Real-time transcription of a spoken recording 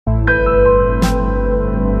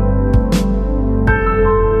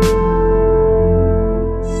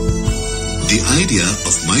idea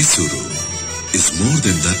of Mysuru is more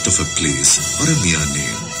than that of a place or a mere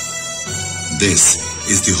name. This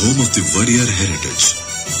is the home of the Wadiyar heritage,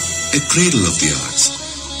 a cradle of the arts,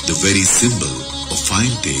 the very symbol of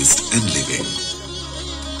fine taste and living.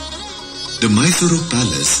 The Mysore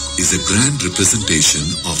Palace is a grand representation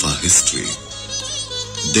of our history.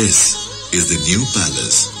 This is the new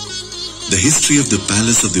palace. The history of the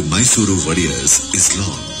palace of the Mysore Wadiyars is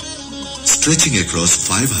long, stretching across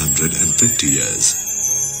 550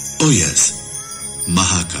 years. Oh yes,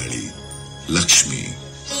 Mahakali, Lakshmi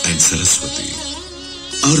and Saraswati.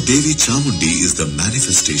 Our Devi Chamundi is the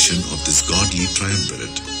manifestation of this godly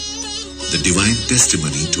triumvirate, the divine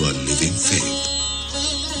testimony to our living faith.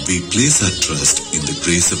 We place our trust in the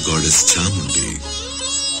grace of Goddess Chamundi,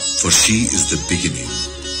 for she is the beginning,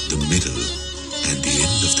 the middle and the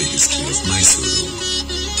end of the history of Mysore.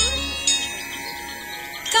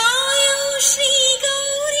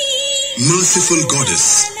 Merciful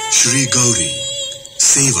Goddess, Shri Gauri,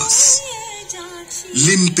 save us.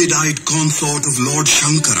 Limpid-eyed consort of Lord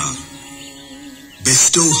Shankara,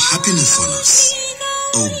 bestow happiness on us,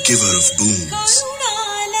 O giver of boons.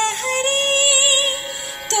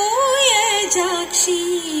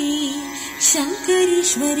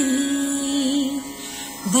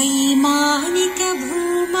 वैमानिक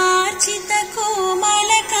भूमार्चित कोमल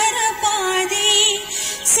करपादे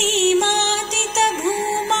सीमातीत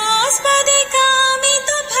भूमास्पद कामित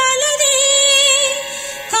फलदे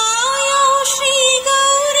कायो Shri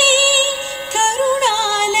Gauri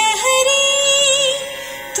Karunalahari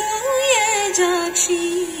तूय जाक्षी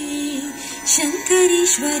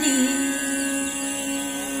शंकरीश्वरी.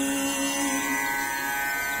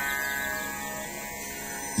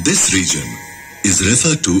 This region is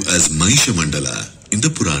referred to as Mahisha Mandala in the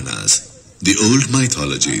Puranas, the old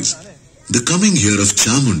mythologies. The coming here of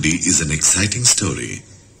Chamundi is an exciting story.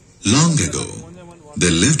 Long ago, there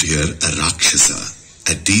lived here a Rakshasa,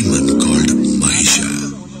 a demon called Mahisha.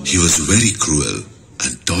 He was very cruel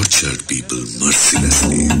and tortured people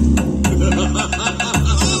mercilessly.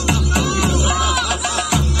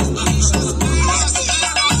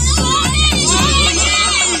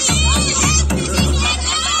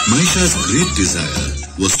 Mahisha's great desire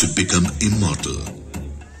was to become immortal.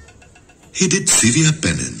 He did severe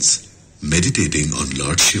penance, meditating on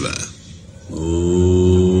Lord Shiva.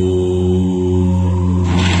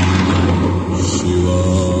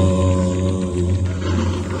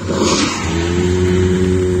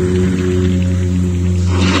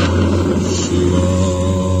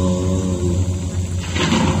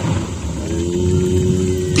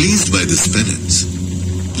 Pleased by this penance,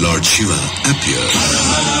 Lord Shiva appeared.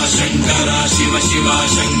 Shankara Shiva Shiva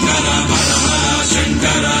Shankara Hara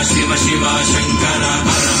Shankara Shiva Shiva Shankara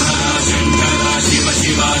Hara Shankara Shiva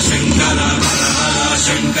Shiva Shankara Hara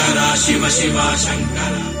Shankara Shiva Shiva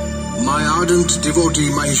Shankara. My ardent devotee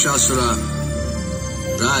Mahishasura,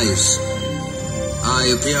 rise. I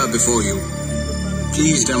appear before you.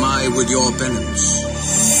 Pleased am I with your penance.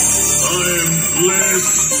 I am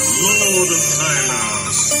blessed, Lord of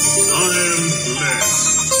Kailas. I am blessed.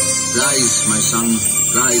 Rise, my son,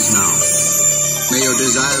 rise now. May your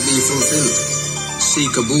desire be fulfilled.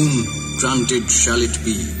 Seek a boon, granted shall it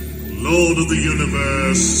be. Lord of the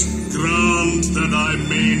universe, grant that I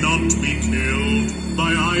may not be killed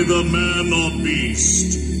by either man or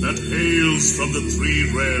beast that hails from the three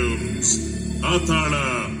realms,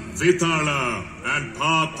 Atala, Vitala and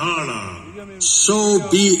Patala. So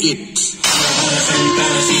be it.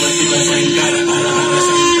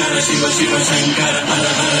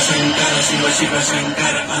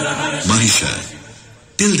 Mahisha,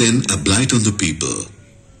 till then a blight on the people,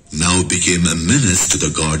 now became a menace to the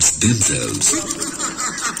gods themselves.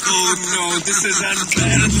 Oh no, this is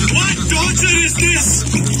unfair. What torture is this?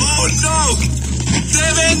 Oh no!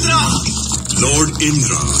 Devendra! Lord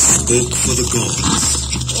Indra spoke for the gods.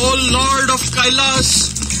 Oh Lord of Kailas,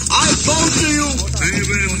 I bow to you.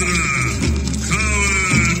 Devendra,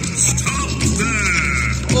 coward, stop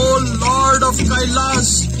there. Oh Lord of Kailas,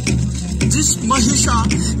 this Mahisha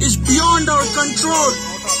is beyond our control.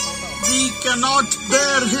 We cannot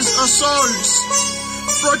bear his assaults.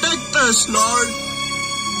 Protect us, Lord.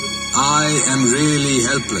 I am really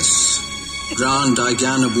helpless. Grant I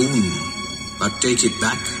can a boon, but take it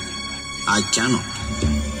back. I cannot.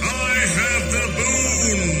 I have the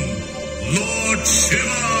boon, Lord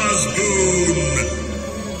Shiva's boon.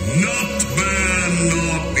 Not man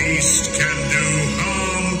nor beast can do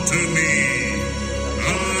harm to me.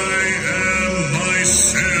 I am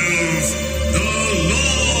myself the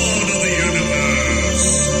Lord of the universe.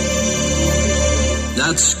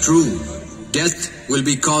 That's true. Death will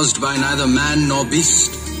be caused by neither man nor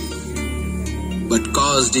beast. but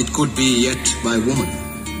caused it could be yet by woman.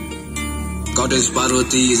 Goddess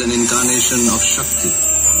Parvati is an incarnation of Shakti,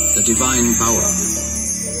 the divine power.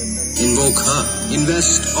 Invoke her.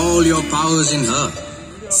 Invest all your powers in her.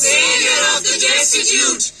 Savior of the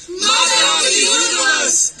destitute, Mother of the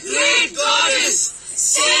universe, great goddess,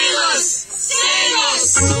 save us, save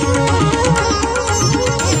us.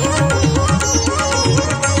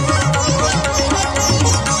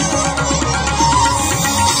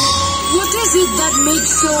 That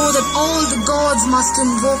makes so that all the gods must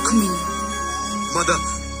invoke me. Mother,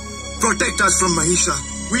 protect us from Mahisha.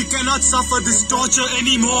 We cannot suffer this torture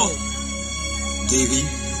anymore. Devi,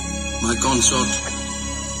 my consort,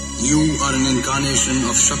 you are an incarnation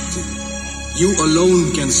of Shakti. You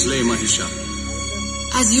alone can slay Mahisha.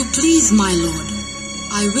 As you please, my lord.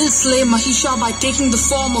 I will slay Mahisha by taking the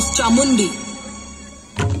form of Chamundi.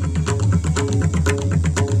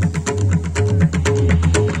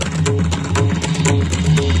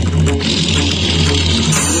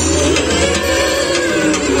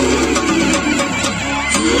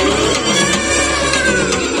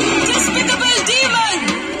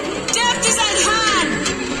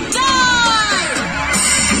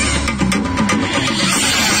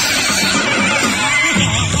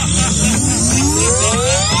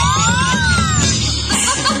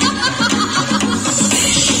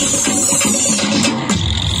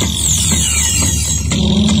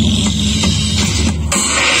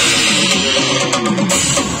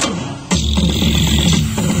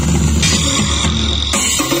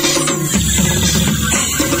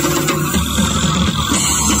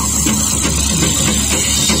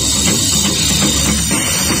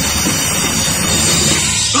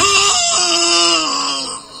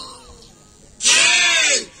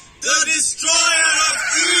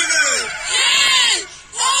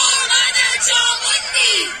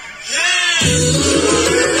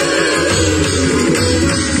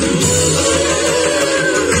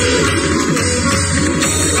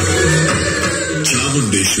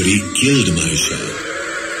 Killed Mahisha.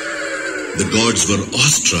 The gods were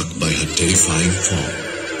awestruck by her terrifying form.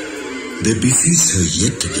 They beseeched her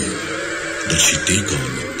yet again that she take on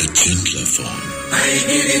a gentler form.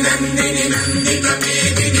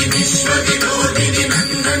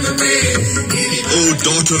 O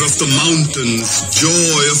daughter of the mountains,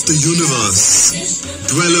 joy of the universe,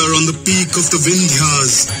 dweller on the peak of the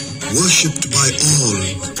Vindhyas, worshipped by all,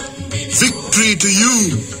 victory to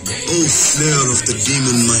you, O slayer of the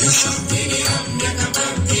demon Mahisha.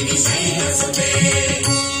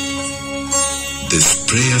 This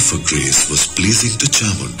prayer for grace was pleasing to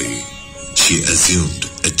Chamundi. She assumed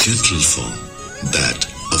a gentle form, that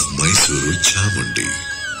of Mysore Chamundi.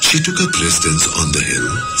 She took up residence on the hill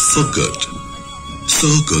for good. So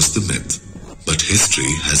goes the myth, but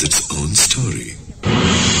history has its own story.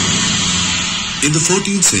 In the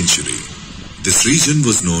 14th century, this region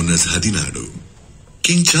was known as Hadinadu.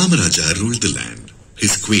 King Chamaraja ruled the land.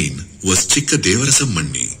 His queen was Chikka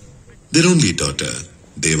Devarasammanni, their only daughter,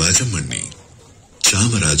 Devajammanni.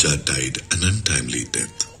 Chamaraja died an untimely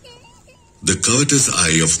death. The covetous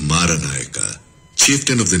eye of Maranayaka,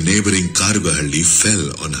 chieftain of the neighboring Karugahalli, fell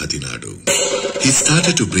on Hadinadu. He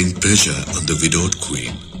started to bring pressure on the widowed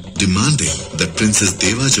queen, demanding that Princess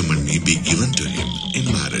Devajammanni be given to him in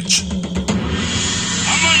marriage.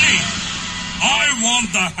 Amani, I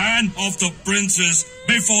want the hand of the princess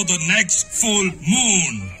before the next full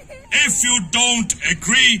moon. If you don't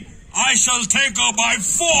agree, I shall take her by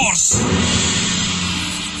force.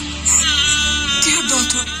 Dear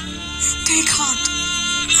daughter, take heart.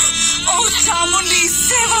 Oh, Chamundi,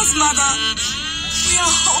 save us, mother. We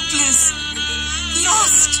are hopeless,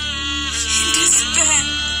 lost, in despair.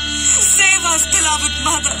 Save us, beloved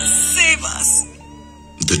mother, save us.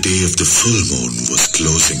 The day of the full moon was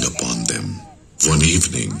closing upon them. One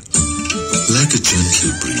evening, like a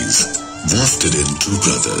gentle breeze, wafted in two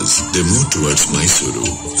brothers, they moved towards Mysuru.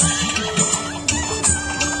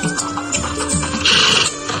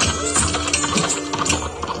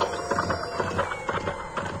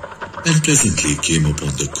 And presently came upon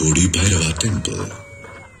the Kodi Bhairava temple.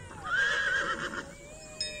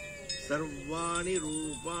 Sarvani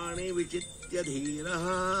Rupani Vichitya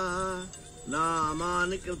Dhiraha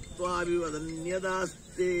Namani Kritva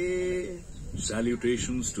Vivadanyadaste.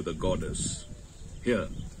 Salutations to the goddess. Here,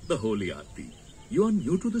 the holy Aarti. You are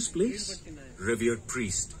new to this place? Revered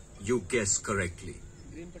priest, you guess correctly.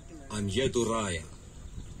 I'm Yaduraya.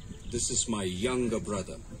 This is my younger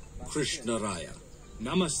brother, Krishnaraya.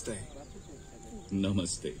 Namaste.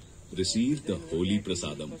 Namaste. Receive the holy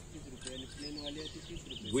prasadam.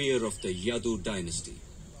 We're of the Yadu dynasty.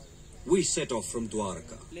 We set off from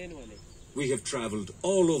Dwarka. We have traveled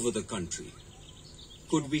all over the country.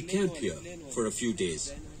 Could we camp here for a few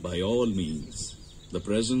days? By all means. The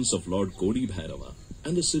presence of Lord Kodi Bhairava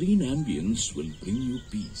and the serene ambience will bring you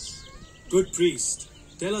peace. Good priest,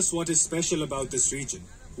 tell us what is special about this region.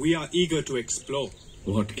 We are eager to explore.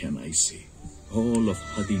 What can I say? All of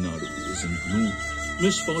Hadinadu is in gloom.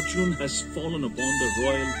 Misfortune has fallen upon the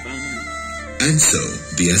royal family. And so,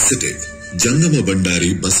 the ascetic, Jangama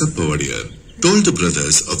Bandari Basappa Wadiyar, told the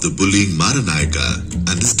brothers of the bullying Maranayaka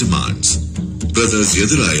and his demands. Brothers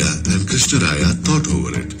Yaduraya and Krishnaraya thought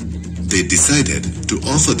over it. They decided to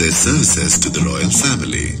offer their services to the royal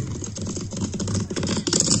family.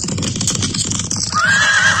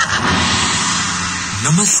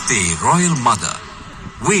 Namaste, Royal Mother.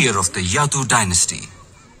 We are of the Yadu dynasty.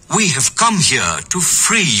 We have come here to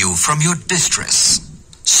free you from your distress.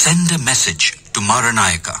 Send a message to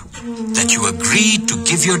Maranayaka that you agreed to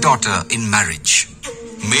give your daughter in marriage.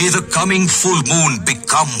 May the coming full moon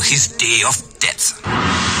become his day of death.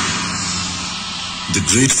 The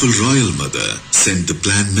grateful royal mother sent the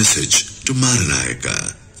planned message to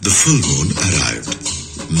Maranayaka. The full moon arrived.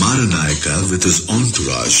 Maranayaka with his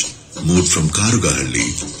entourage moved from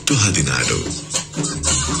Karugahalli to Hadinadu.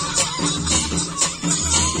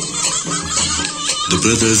 The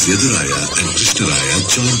brothers Yaduraya and Krishnaraya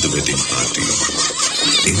joined the wedding party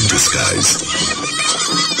in disguise.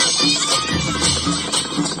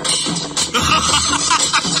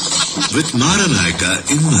 With Maranayaka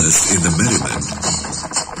immersed in the merriment,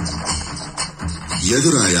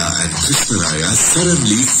 Yaduraya and Krishnaraya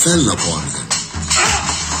suddenly fell upon him.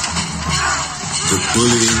 The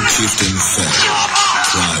bullying chieftain fell,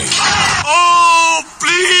 cried, "Oh,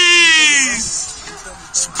 please!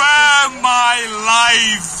 Spare my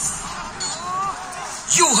life!"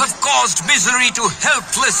 You have caused misery to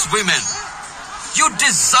helpless women. You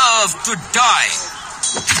deserve to die.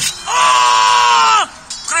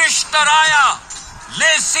 Krishnaraya,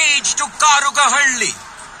 lay siege to Karugahalli.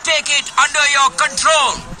 Take it under your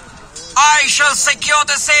control. I shall secure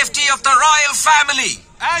the safety of the royal family.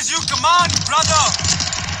 As you command, brother!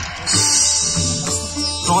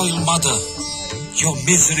 Royal Mother, your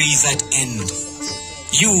misery is at end.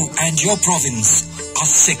 You and your province are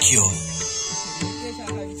secure.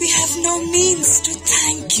 We have no means to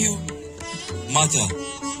thank you. Mother,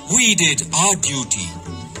 we did our duty.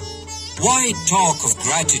 Why talk of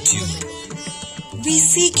gratitude? We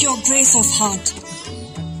seek your grace of heart.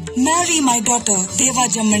 Marry my daughter,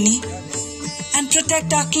 Devajamani, and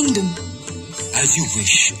protect our kingdom. As you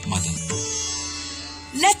wish, Mother.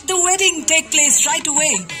 Let the wedding take place right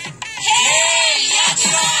away. Hey,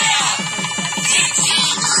 Yaduraya!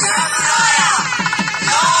 Yaduraya!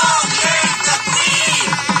 Long live the Queen!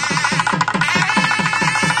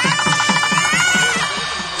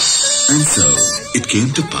 And so, it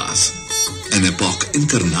came to pass, an epoch in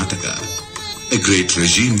Karnataka. A great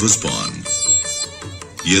regime was born.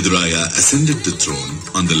 Yaduraya ascended the throne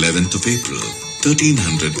on the 11th of April,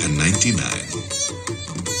 1399.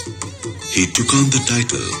 He took on the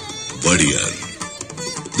title Wadiyar.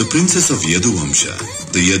 The princes of Yadu Vamsha,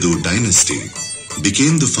 the Yadu dynasty,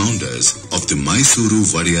 became the founders of the Mysore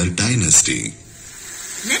Wadeyar dynasty.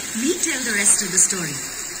 Let me tell the rest of the story.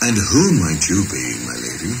 And who might you be, my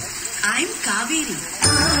lady? I'm Kaveri.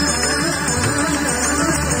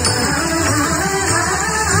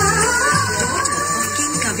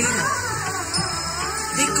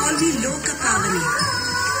 They call me Loka Pavani,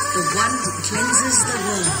 the one who cleanses the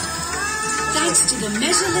world. Thanks to the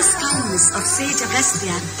measureless kindness of sage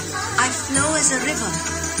Agastya, I flow as a river.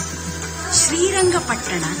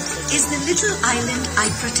 Srirangapatna is the little island I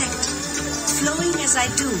protect, flowing as I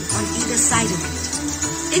do on either side of it.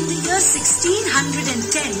 In the year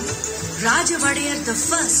 1610, Raja Wodeyar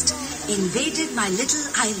IV invaded my little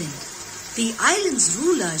island. The island's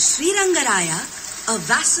ruler, Srirangaraya, a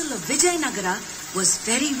vassal of Vijayanagara, was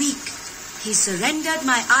very weak. He surrendered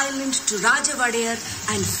my island to Raja Wodeyar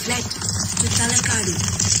and fled to Talakadu.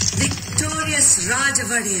 Victorious Raja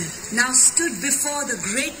Wodeyar now stood before the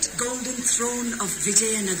great golden throne of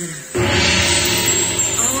Vijayanagara.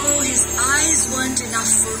 Oh, his eyes weren't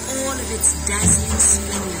enough for all of its dazzling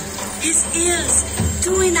splendor. His ears,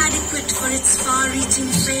 too inadequate for its far-reaching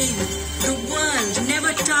fame. The world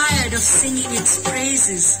never tired of singing its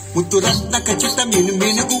praises. ಮುತ್ತುರತ್ನ ಖಚಿತ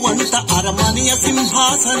ಮಿನುಗುವಂತ ಅರಮನೆಯ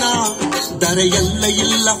ಸಿಂಹಾಸನ ದರೆಯಲ್ಲ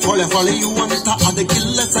ಇಲ್ಲ ಹೊಳೆ ಹೊಳೆಯುವಂತ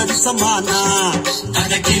ಅದಕ್ಕಿಲ್ಲ ಸರಿಸಮಾನ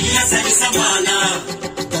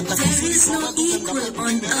There is no equal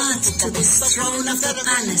on earth to this throne of the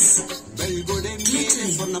palace.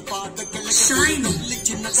 Glittering, shining,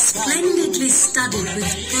 splendidly studded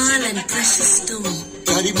with pearl and precious stone.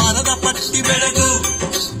 ಕರಿಮರದ ಪಟ್ಟಿ ಬೆಳಗು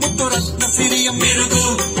ಮುತ್ತುರತ್ನ ಸಿರಿಯ ಮೆರುಗು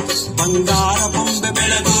ಬಂಗಾರ ಬೊಂಬೆ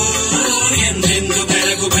ಬೆಳಗು ಎಂದೆಂದು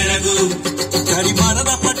ಬೆಳಗು ಬೆಳಗು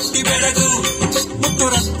ಕರಿಮರದ ಪಟ್ಟಿ ಬೆಳಗು ಮುತ್ತು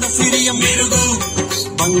ರತ್ನ ಸಿರಿಯ ಮೆರುಗು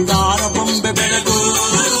ಬಂಗಾರ ಬೊಂಬೆ ಬೆಳಗು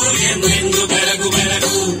ಎಂದೆಂದು ಬೆಳಗು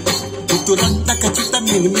ಬೆಳಗು ಮುತ್ತು ರತ್ನ ಖಚಿತ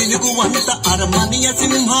ಮಿನುಗುವಂತ ಅರಮನೆಯ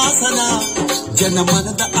ಸಿಂಹಾಸನ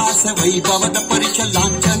ಜನಮನದ ಆಸೆ ವೈಭವದ ಪರಿಚ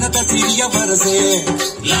ಲಾಂಛನದ ಸಿರಿಯ ವರಸೆ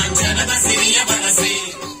ಲಾಂಛನದ ಸಿರಿಯ ವರಸೆ.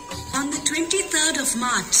 On the 23rd of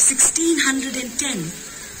March 1610,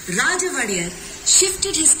 Raja Wodeyar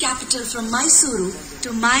shifted his capital from Mysuru to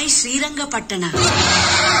my Srirangapatna.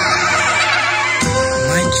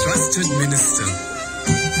 My trusted minister,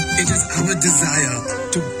 it is our desire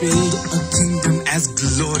to build a kingdom as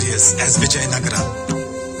glorious as Vijayanagara.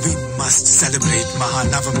 We must celebrate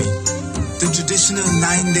Mahanavami, the traditional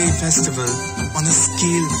 9-day festival, on a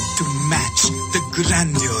scale to match the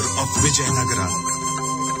grandeur of Vijayanagara.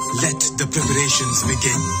 Let the preparations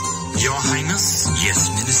begin. Your Highness? Yes,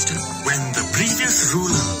 Minister. When the previous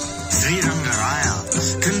ruler, Sri Rangaraya,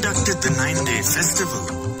 conducted the 9-day festival,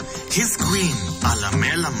 his queen,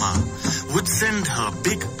 Alamelamma, would send her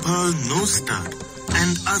big pearl nose stud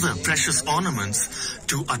and other precious ornaments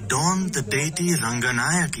to adorn the deity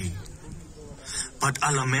Ranganayaki. But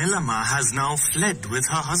Alamelamma has now fled with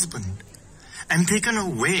her husband and taken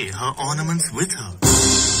away her ornaments with her.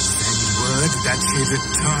 Send word that she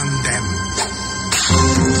return them.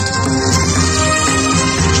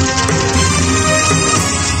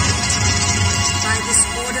 By this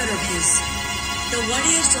order of his, the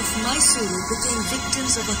Wadiyars of Mysore became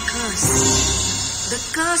victims of a curse. The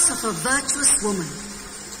curse of a virtuous woman.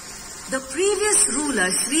 The previous ruler,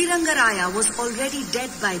 Sri Rangaraya, was already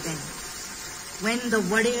dead by then. When the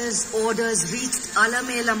Wadiyars' orders reached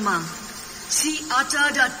Alamelamma, she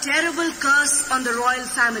uttered a terrible curse on the royal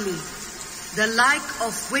family, the like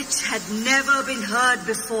of which had never been heard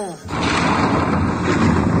before.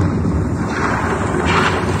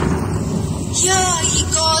 Hear, ye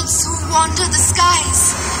gods who wander the skies.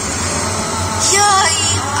 Hear, ye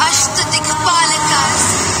Ashtadigapalakas,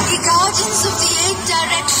 ye guardians of the 8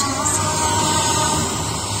 directions.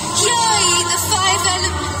 Hear, ye the 5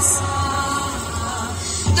 elements.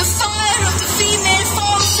 The fire of the female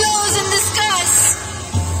form flows and discuss.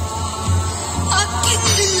 Our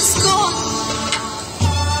kingdom is gone.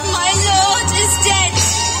 My lord is dead.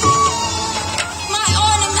 My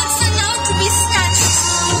ornaments are now to be snatched.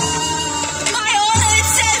 My honor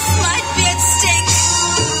itself might be at stake.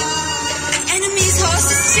 The enemy's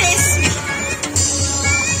horses chase me.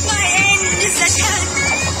 My end is at hand.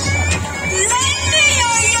 Lend me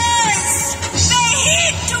your ears. Pay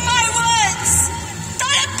heed to my words.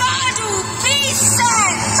 Tolakadu, be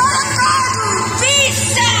sad. Tolakadu, be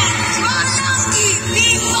sad. Malangi, be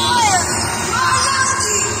mild.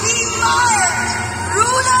 Malangi, be mild.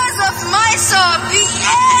 Rulers of Mysore, be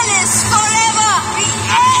airless forever. Be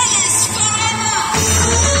airless forever.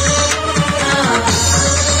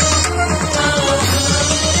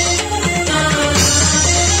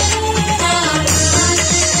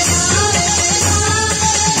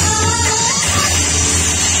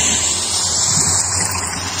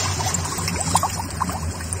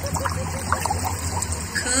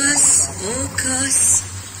 Curse, oh curse.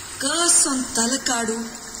 Curse on Talakadu.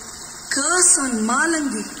 Curse on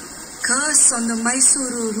Malangi. Curse on the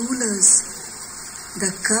Mysore rulers.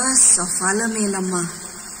 The curse of Alamelamma.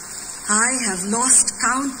 I have lost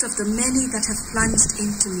count of the many that have plunged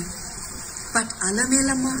into me. But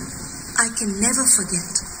Alamelamma, I can never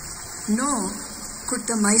forget. Nor could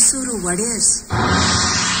the Mysore Wadiyars.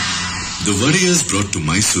 The Wadiyars brought to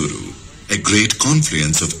Mysore a great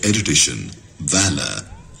confluence of erudition, valor,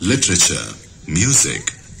 literature,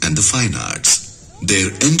 music, and the fine arts. Their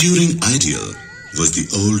enduring ideal was the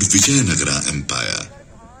old Vijayanagara Empire.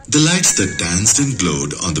 The lights that danced and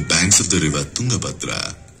glowed on the banks of the river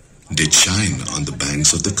Tungabhadra did shine on the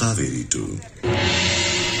banks of the Kaveri too.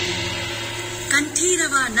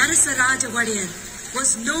 Kanthirava Narasaraja Wodeyar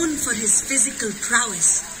was known for his physical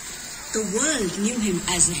prowess. The world knew him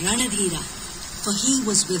as Ranadhira, for he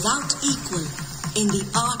was without equal in the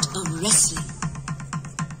art of wrestling.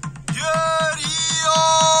 Hear ye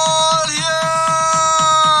all, hear!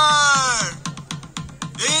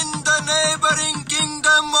 In the neighboring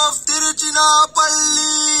kingdom of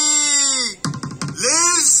Tiruchinappalli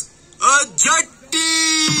lives a Jatti,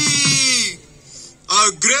 a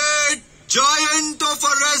great giant of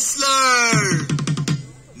a wrestler.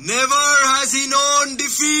 Never has he known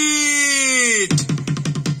defeat.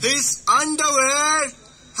 His underwear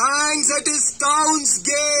hangs at his town's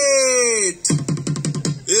gate.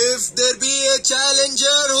 If there be a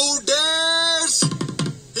challenger who dares,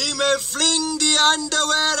 he may fling the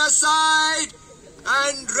underwear aside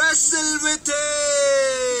and wrestle with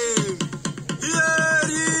him. Hear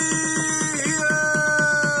ye, hear.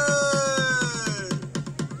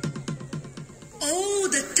 Oh,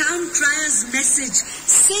 the town crier's message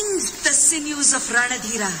singed the sinews of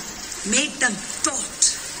Ranadhira, made them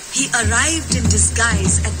taut. He arrived in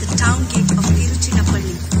disguise at the town gate of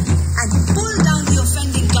Tiruchinappalli and pulled down the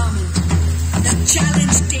offending garment. The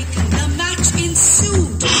challenge taken, the match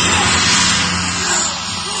ensued.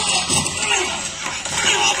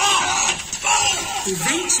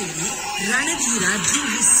 Eventually, Ranadhira drew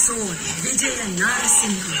his sword, Vijaya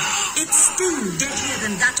Narasimha. Its sting deadlier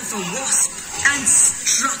than that of a wasp, and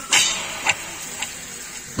struck.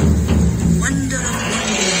 Wonder of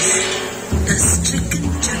wonders, the stricken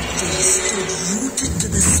Jagti stood rooted to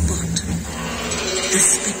the spot. The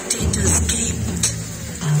spectators gaped.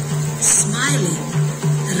 Smiling,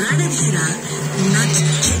 Ranadhira nudged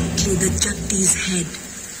gently the Jagti's head.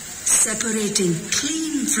 Separating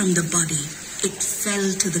clean from the body, it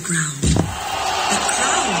fell to the ground. The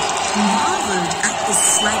crowd marveled at this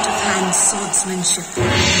sleight of hand swordsmanship.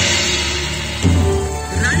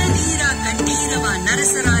 Ranadhira Kantirava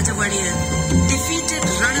Narasaraja Wodeyar defeated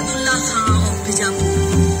Ranadullah Khan of Bijapur,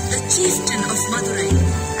 the chieftain of Madurai,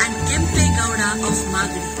 and Kempe Gowda of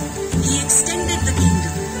Magadi. He extended the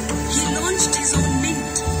kingdom. He launched his own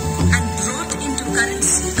mint and brought into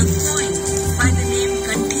currency a coin by the name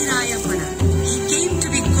Kantirayapana. He came to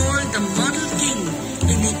be called the model king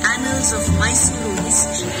in the annals of Mysore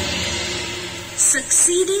history.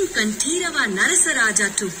 Succeeding Kantirava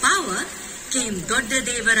Narasaraja to power came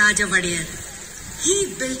Doddadevaraja Wodeyar.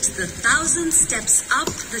 He built the 1,000 steps up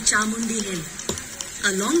the Chamundi Hill.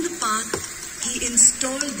 Along the path, he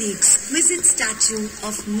installed the exquisite statue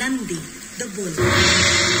of Nandi, the bull.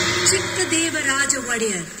 Chikkadevaraja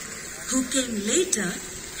Wodeyar, who came later,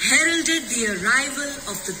 heralded the arrival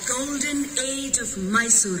of the golden age of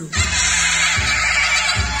Mysore.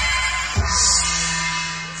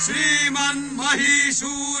 Shriman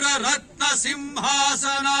Mahishura Ratna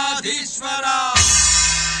Simhasanadhishwara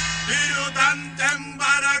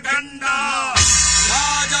Virudantembara Ganda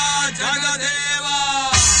Raja Jagadeva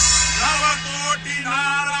Navakoti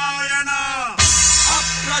Narayana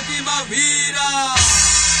Apratima Veera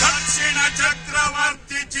Dakshina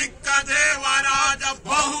Chakravarti Chikkadevaraja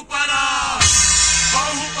Bahupara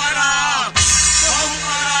Bahupara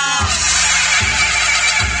Bahupara.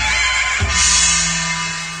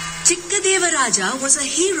 Chikkadevaraja was a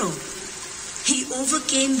hero. He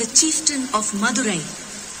overcame the chieftain of Madurai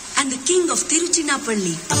and the king of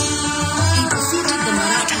Tiruchinappalli. He defeated the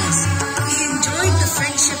Marathas. He enjoyed the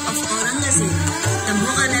friendship of Aurangzeb, the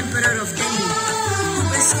Mughal emperor of Delhi, who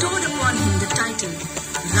bestowed upon him the title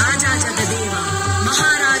Raja Jagadeva,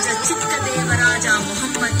 Maharaja Chikkadevaraja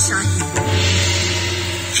Muhammad Shahi.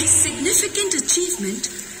 His significant achievement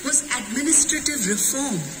was administrative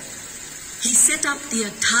reform. He set up the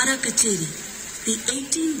Athara Kacheri, the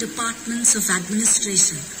 18 departments of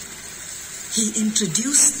administration. He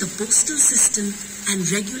introduced the postal system and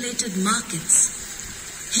regulated markets.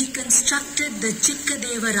 He constructed the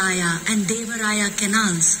Chikkadevaraya and Devaraya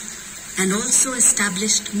canals and also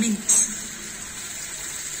established mints.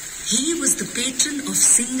 He was the patron of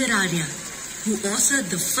Singararya, who authored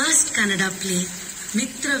the first Kannada play,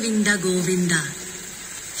 Mitravinda Govinda.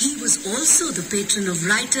 He was also the patron of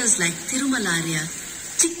writers like Tirumalarya,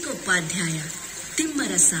 Chikkopadhyaya,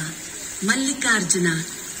 Timmarasa, Mallikarjuna,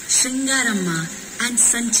 Shringaramma and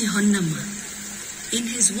Sanchi Honnamma. In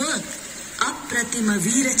his work, Apratima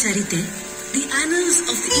Veera Charite, the annals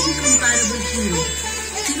of the incomparable hero,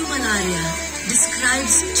 Tirumalarya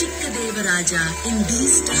describes Chikkadevaraja in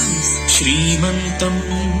these terms. Shrimantam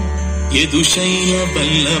Yedushaya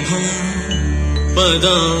Ballabha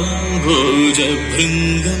Padambhoja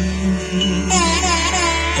Bhringam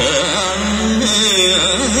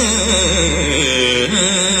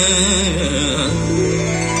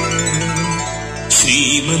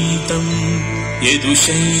Shrimantam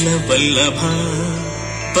Yedushaya Ballabha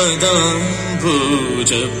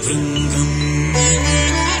Padambhoja Bhringam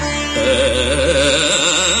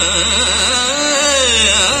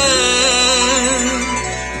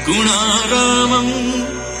Gunaramam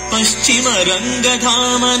Paschima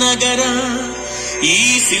Rangadhama Nagara E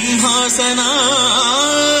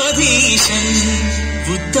Simhasanadhishan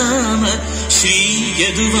Uttama Shri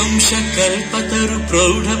Yaduvamsha Kalpataru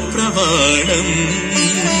Praudha Pravanam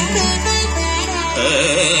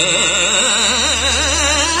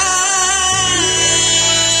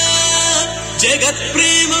Jagat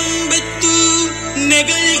Premam Bettu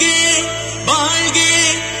Negalge Balge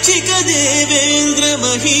Chikkadevendra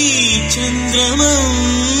Mahi Chandramam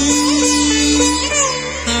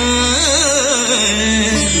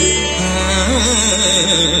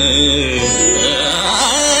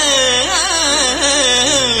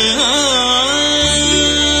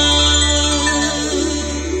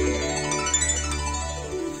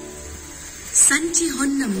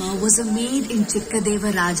was a maid in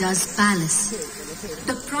Chikkadeva Raja's palace.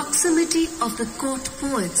 The proximity of the court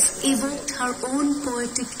poets evoked her own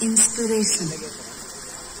poetic inspiration.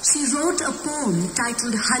 She wrote a poem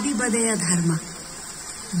titled Hadibadaya Dharma.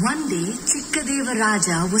 One day, Chikkadeva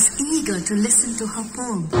Raja was eager to listen to her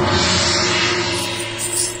poem.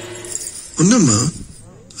 Onnamma,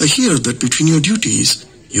 I hear that between your duties,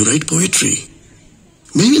 you write poetry.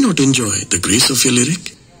 May we not enjoy the grace of your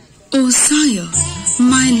lyric? Oh, sire,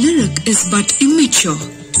 my lyric is but immature.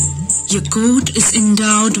 Your court is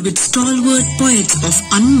endowed with stalwart poets of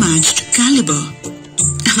unmatched caliber.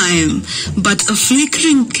 I am but a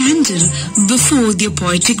flickering candle before their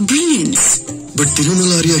poetic brilliance. But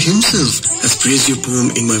Tirumalaria himself has praised your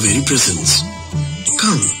poem in my very presence.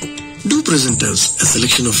 Come, do present us a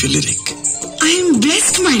selection of your lyric. I am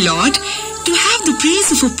blessed, my lord, to have the praise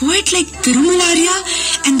of a poet like Tirumalaria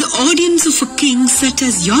and the audience of a king such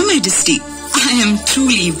as your majesty. I am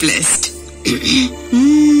truly blessed.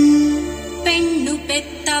 ಪೆಣ್ಣು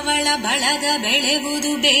ಪೆತ್ತವಳ ಬಳಗ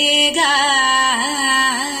ಬೆಳೆವುದು ಬೇಗ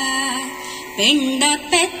ಪೆಂಡ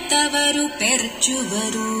ಪೆತ್ತವರು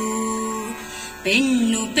ಪೆರ್ಚುವರು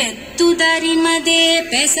ಪೆಣ್ಣು ಪೆತ್ತುದರಿಮದೆ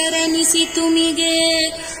ಪೆಸರನಿಸಿ ತುಮಿಗೆ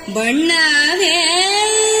ಬಣ್ಣವೇರಿದು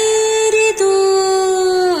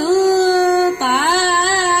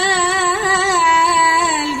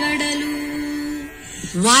ಪಾಲ್ಗಡಲು.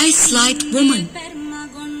 Why slight woman?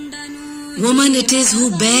 Woman it is who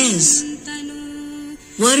bears.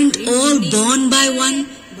 Weren't all born by one,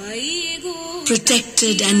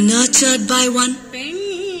 protected and nurtured by one?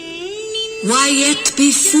 Why yet be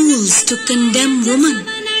fools to condemn woman?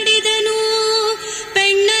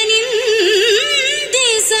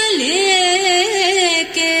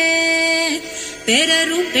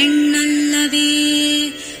 ಪೆರರು ಪೆಣ್ಣಲ್ಲವೇ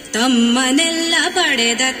ತಮ್ಮನೆಲ್ಲ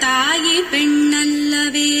ಪಡೆದ ತಾಯಿ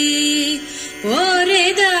ಪೆಣ್ಣಲ್ಲವೇ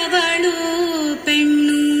ಓರೆದವಳು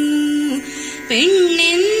ಪೆಣ್ಣು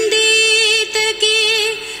ಪೆಣ್ಣೆಂದೀತಕ್ಕೆ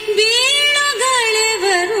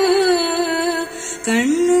ಬೀಳಗಳೆವರು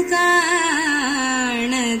ಕಣ್ಣು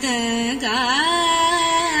ಕಾಣದ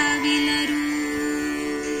ಗಾವಿಲರು.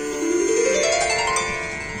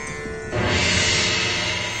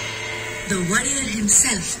 The Wadiyar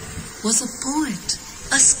himself was a poet,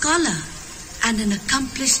 a scholar, and an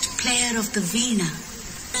accomplished player of the veena.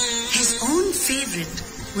 His own favorite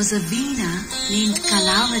was a veena named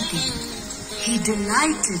Kalavati. He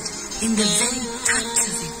delighted in the very touch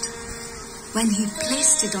of it. When he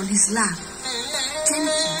placed it on his lap,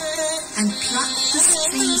 gently, and plucked the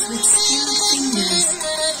strings with skilled fingers,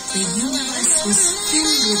 the universe was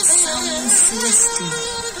filled with sounds celestial.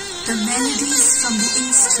 The melodies from the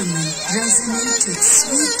instrument resonated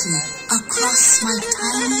sweetly across my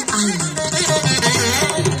tiny island.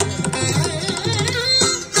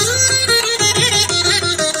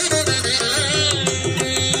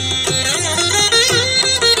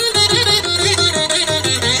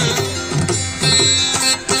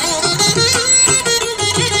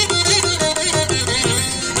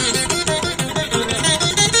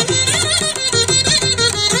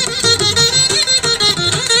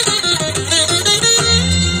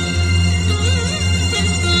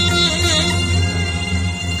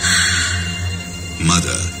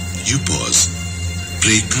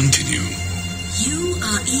 Pray continue. You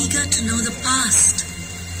are eager to know the past,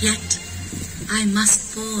 yet I must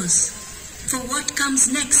pause, for what comes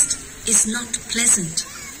next is not pleasant.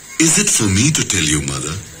 Is it for me to tell you,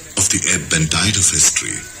 Mother, of the ebb and tide of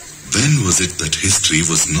history? When was it that history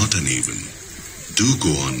was not uneven? Do go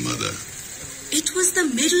on, Mother. It was the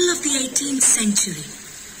middle of the 18th century.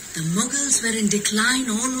 The Mughals were in decline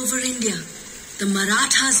all over India. The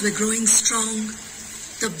Marathas were growing strong.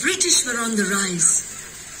 The British were on the rise.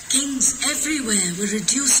 Kings everywhere were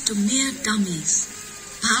reduced to mere dummies.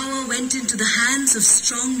 Power went into the hands of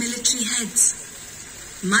strong military heads.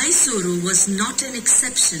 Mysore was not an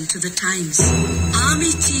exception to the times.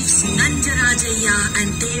 Army chiefs Nanjarajaya and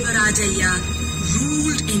Devarajaya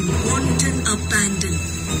ruled in wanton abandon.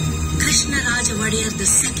 Krishnaraja Wodeyar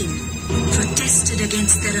II protested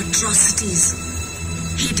against their atrocities.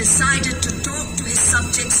 He decided to talk to his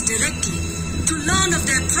subjects directly, to learn of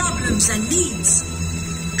their problems and needs.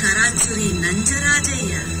 Karachuri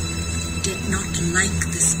Nanjarajaya did not like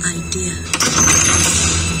this idea.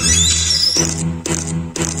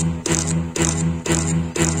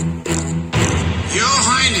 Your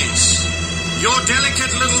Highness, your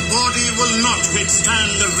delicate little body will not withstand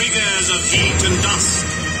the rigors of heat and dust.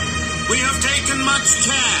 We have taken much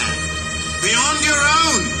care, beyond your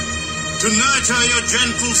own, to nurture your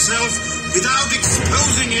gentle self without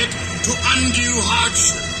exposing it to undue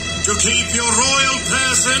hardship, to keep your royal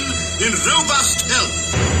person in robust health.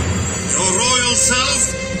 Your royal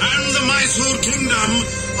self and the Mysore kingdom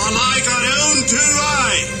are like our own two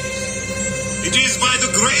eyes. It is by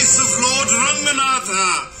the grace of Lord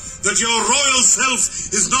Ranganatha that your royal self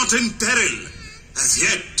is not in peril as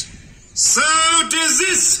yet. So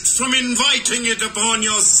desist from inviting it upon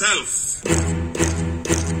yourself.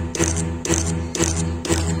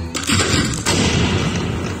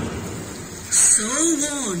 So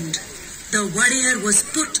warned, the Wadiyar was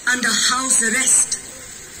put under house arrest.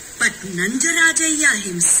 But Nanjarajaya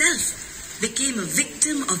himself became a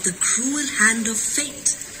victim of the cruel hand of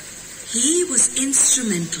fate. He was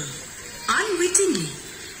instrumental, unwittingly,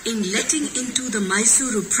 in letting into the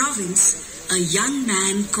Mysore province a young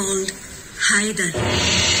man called Hyder.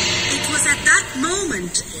 It was at that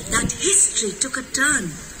moment that history took a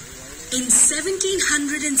turn. In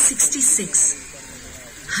 1766,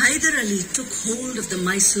 Hyder Ali took hold of the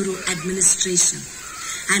Mysore administration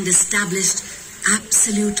and established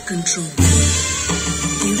absolute control.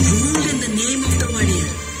 He ruled in the name of the Wadiyar.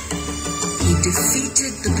 He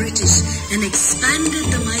defeated the British and expanded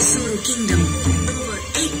the Mysore kingdom over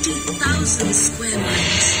 80,000 square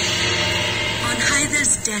miles. On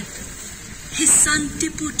Hyder's death, his son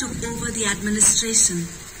Tipu took over the administration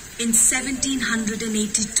in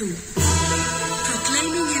 1782.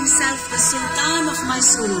 Proclaiming himself the Sultan of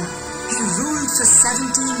Mysore, he ruled for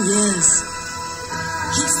 17 years.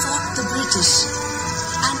 He fought the British,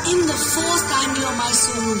 and in the Fourth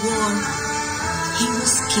Anglo-Mysore War, he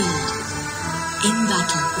was killed in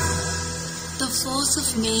battle. The 4th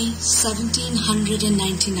of May,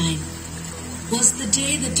 1799, was the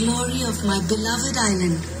day the glory of my beloved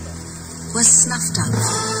island was snuffed out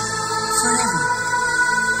forever.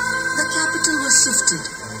 The capital was shifted,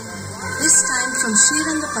 this time from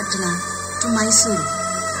Srirangapatna to Mysore.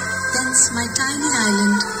 Thence my tiny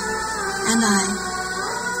island and I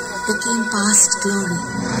became past glory.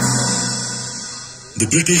 The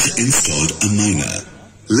British installed a minor,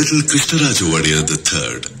 little Krishnaraja Wodeyar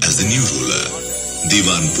III, as the new ruler.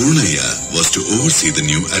 Diwan Purnaya was to oversee the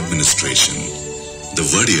new administration. The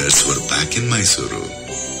Wadiyars were back in Mysore.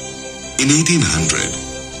 In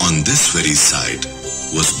 1800, on this very site,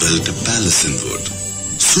 was built a palace in wood,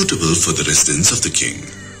 suitable for the residence of the king.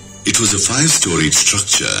 It was a 5-storied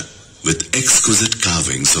structure with exquisite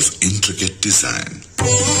carvings of intricate design.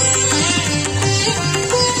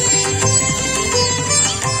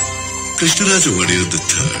 Krishnaraja Wodeyar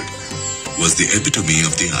III was the epitome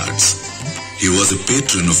of the arts. He was a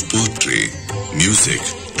patron of poetry, music,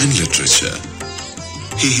 and literature.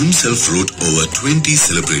 He himself wrote over 20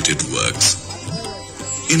 celebrated works.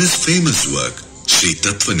 In his famous work, Sri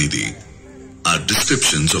Tattvanidhi, are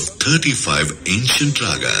descriptions of 35 ancient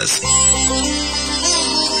ragas.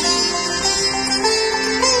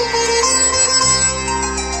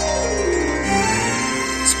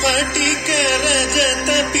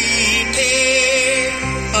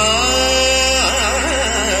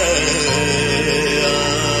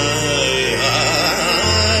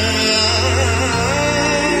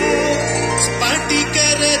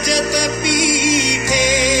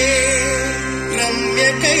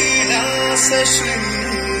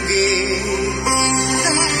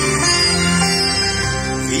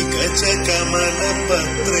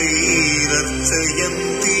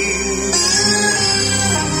 विकचकमलपत्रैरर्चयन्ति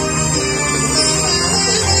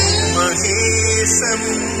महेशं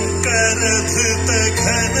करधृतघनवाद्या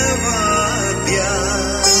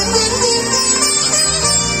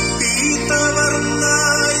पीतवर्णायताक्षी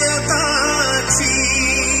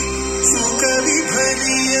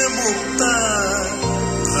सुकविभर्यमुक्ता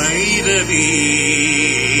Bhairavi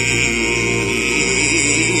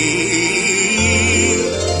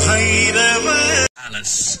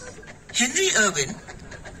Henry Irwin?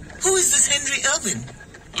 Who is this Henry Irwin?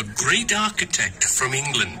 A great architect from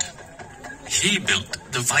England. He built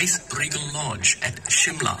the Vice-Regal Lodge at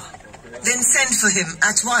Shimla. Then send for him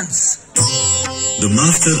at once. The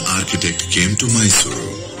master architect came to Mysore.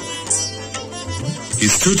 He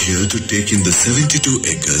stood here to take in the 72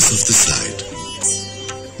 acres of the site.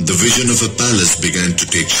 The vision of a palace began to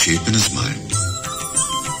take shape in his mind.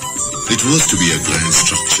 It was to be a grand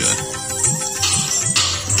structure,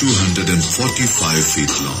 245 feet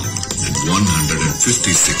long and 156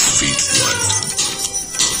 feet wide.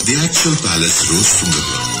 The actual palace rose from the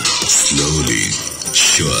ground slowly,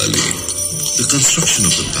 surely. The construction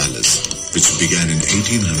of the palace, which began in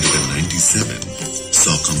 1897,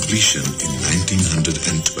 saw completion in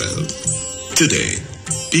 1912. Today,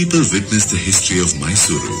 people witness the history of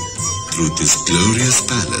Mysore through this glorious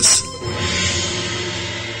palace.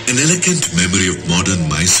 An elegant memory of modern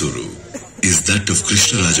Mysore is that of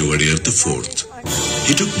Krishnaraja Wodeyar IV.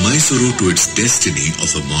 He took Mysore to its destiny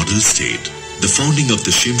of a model state, the founding of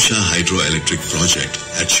the Shimsha hydroelectric project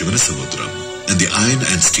at Shivanasamudram and the iron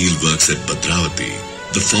and steel works at Bhadravati,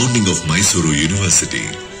 the founding of Mysore University,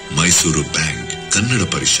 Mysore Bank, Kannada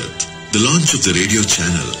Parishad, the launch of the radio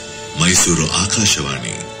channel, Mysore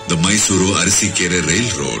Akashawani, the Mysore Arasikere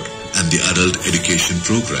Railroad and the adult education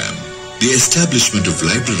program, the establishment of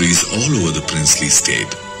libraries all over the princely state,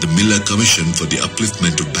 the Miller Commission for the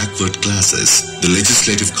upliftment of backward classes, the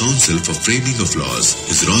Legislative Council for framing of laws,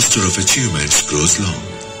 his roster of achievements grows long.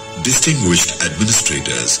 Distinguished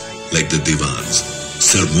administrators like the Divans,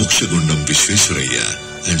 Sir Mokshagundam Vishweswaraya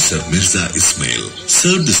and Sir Mirza Ismail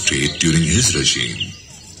served the state during his regime.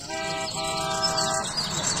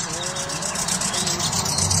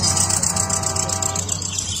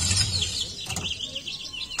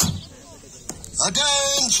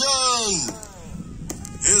 Attention!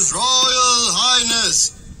 His Royal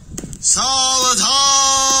Highness, Savadhan!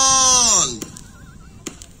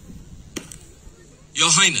 Your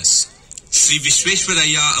Highness, Sri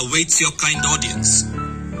Vishweswaraya awaits your kind audience.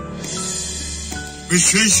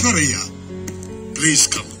 Vishweswaraya, please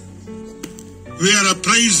come. We are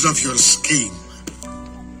apprised of your scheme.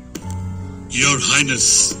 Your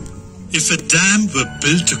Highness, if a dam were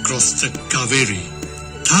built across the Kaveri,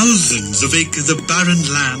 thousands of acres of barren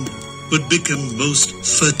land would become most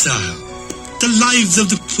fertile. The lives of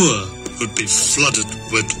the poor would be flooded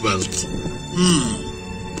with wealth.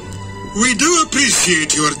 We do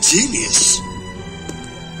appreciate your genius.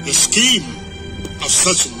 A scheme of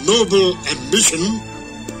such noble ambition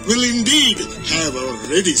will indeed have our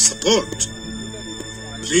ready support.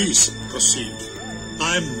 Please proceed.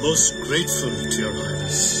 I am most grateful to your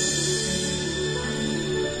Highness.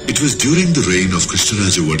 It was during the reign of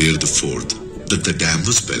Krishnaraja Wodeyar IV that the dam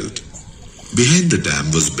was built. Behind the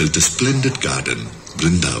dam was built a splendid garden,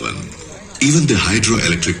 Vrindavan. Even the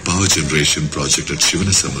hydroelectric power generation project at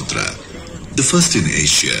Shivanasamudra, the first in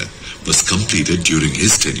Asia, was completed during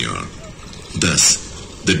his tenure. Thus,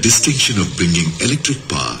 the distinction of bringing electric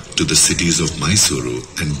power to the cities of Mysore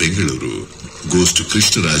and Bengaluru goes to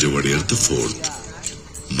Krishnaraja Wodeyar IV.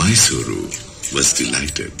 Mysore was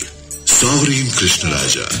delighted. Sovereign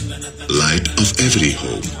Krishnaraja, light of every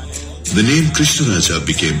home. The name Krishnaraja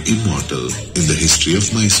became immortal in the history of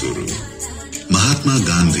Mysore. Mahatma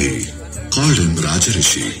Gandhi called him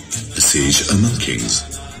Rajarishi, a sage among kings.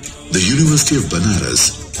 The University of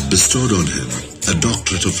Banaras bestowed on him a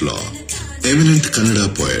doctorate of law. Eminent Kannada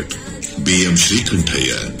poet B.M.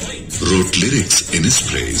 Shrikantaya wrote lyrics in his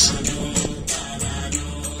praise.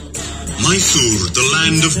 Mysore, the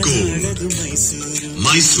land of gold.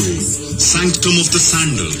 Mysore, sanctum of the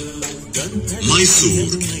sandal. Mysore,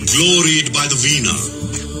 gloried by the veena.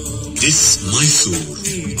 This Mysore of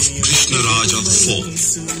Krishnaraja IV.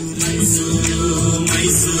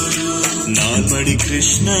 Nalmadi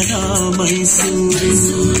Krishnana Mysore,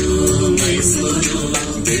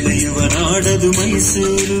 Deliyavanaadadu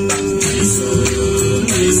Mysore,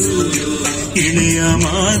 Ileya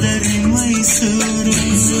Madari Mysore,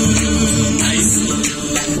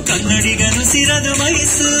 Kannadigaru Siradu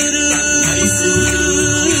Mysore,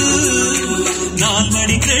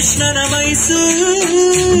 Nalmadi Krishnana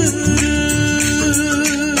Mysore.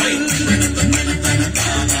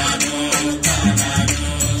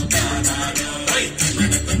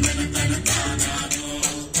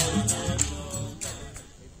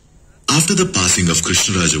 After the passing of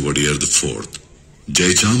Krishnaraja Wodeyar IV,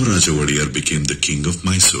 Jayachamaraja Wodeyar became the king of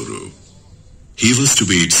Mysore. He was to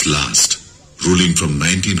be its last, ruling from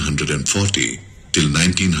 1940 till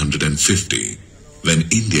 1950, when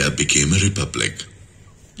India became a republic.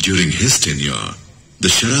 During his tenure, the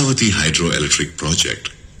Sharavati hydroelectric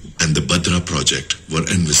project and the Bhadra project were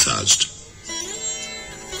envisaged.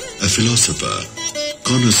 A philosopher,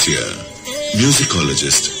 connoisseur,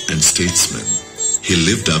 musicologist and statesman, he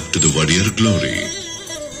lived up to the Wadiyar glory.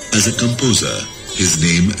 As a composer, his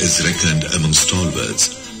name is reckoned among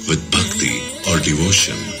stalwarts, with bhakti or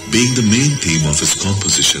devotion being the main theme of his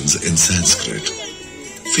compositions in Sanskrit.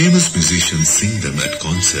 Famous musicians sing them at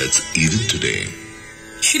concerts even today.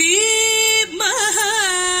 Shri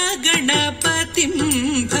Mahaganapatim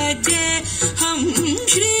bhaje hum,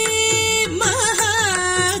 Shri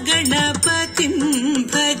Mahaganapatim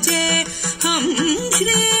bhaje hum,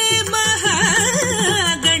 Shri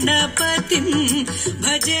Mahaganapatim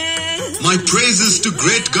bhaje. My praises to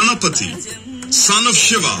great Ganapati, son of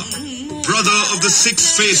Shiva, brother of the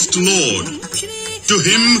six-faced Lord, to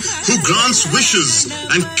him who grants wishes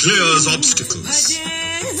and clears obstacles.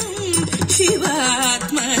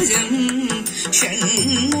 Shivatmajam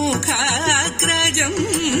Shanmukhagrajam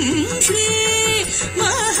Shri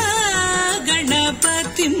Mahaganapatim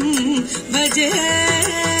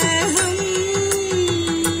भजेऽहम्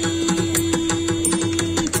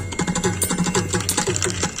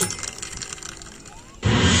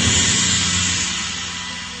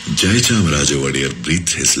Chamundi Wodeyar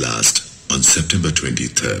breathed his last on September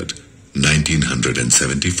 23rd,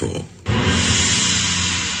 1974.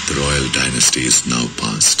 The royal dynasty is now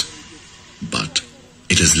past, but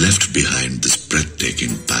it has left behind this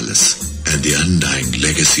breathtaking palace and the undying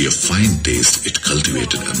legacy of fine taste it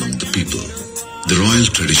cultivated among the people. The royal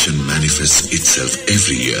tradition manifests itself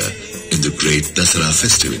every year in the great Dasara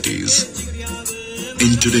festivities.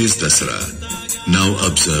 In today's Dasara, now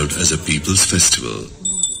observed as a people's festival,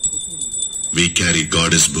 we carry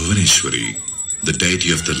goddess Bhuvaneshwari, the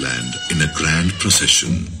deity of the land, in a grand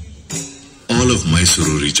procession. All of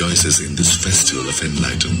Mysore rejoices in this festival of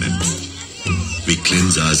enlightenment. We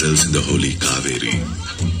cleanse ourselves in the holy Kaveri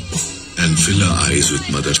and fill our eyes with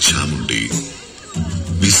Mother Chamundi.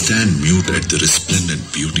 We stand mute at the resplendent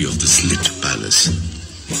beauty of this lit palace.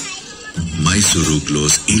 Mysore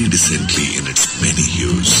glows iridescently in its many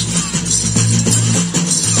hues.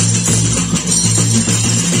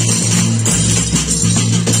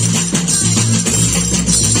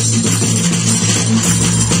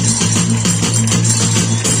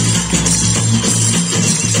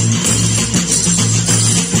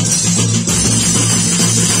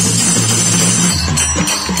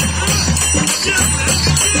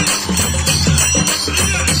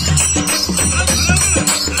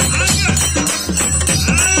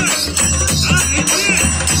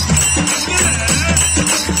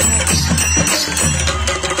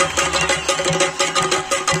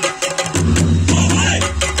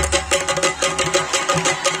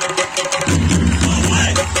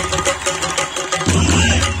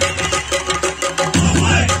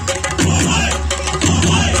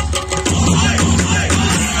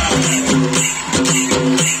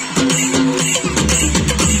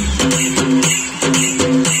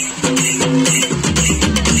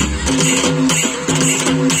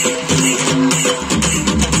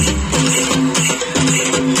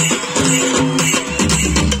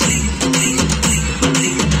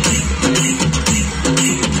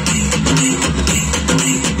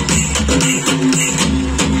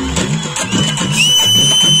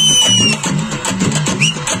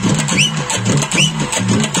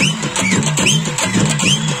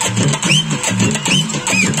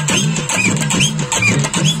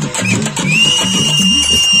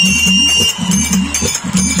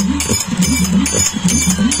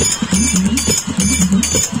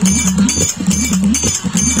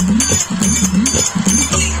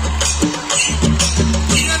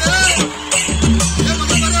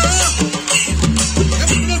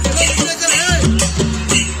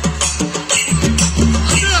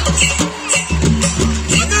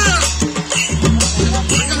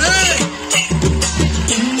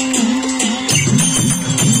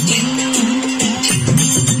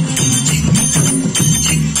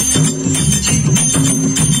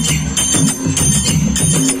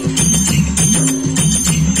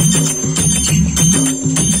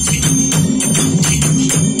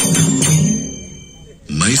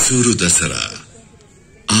 Mysore Dasara,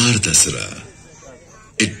 our Dasara.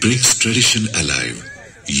 It brings tradition alive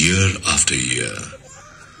year after year.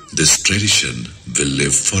 This tradition will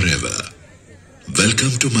live forever.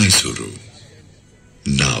 Welcome to Mysore.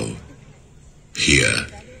 Now, here,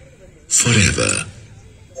 forever.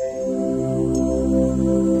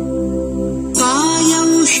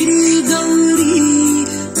 Payam Shri Gauri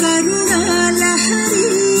Karuna Lahari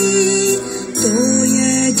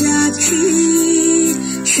Toya Jakshi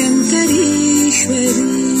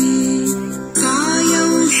Shankareshwari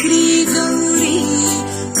Kayam Shri Gauri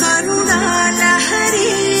Karuna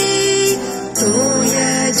Lahari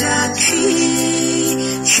Toya Jakshi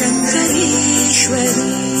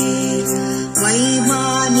Shankareshwari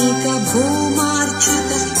Vaimanika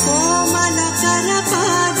Bhumarchita Komala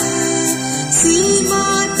Karapade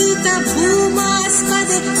Simatita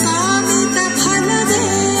Bhumaspade Kamita Phalade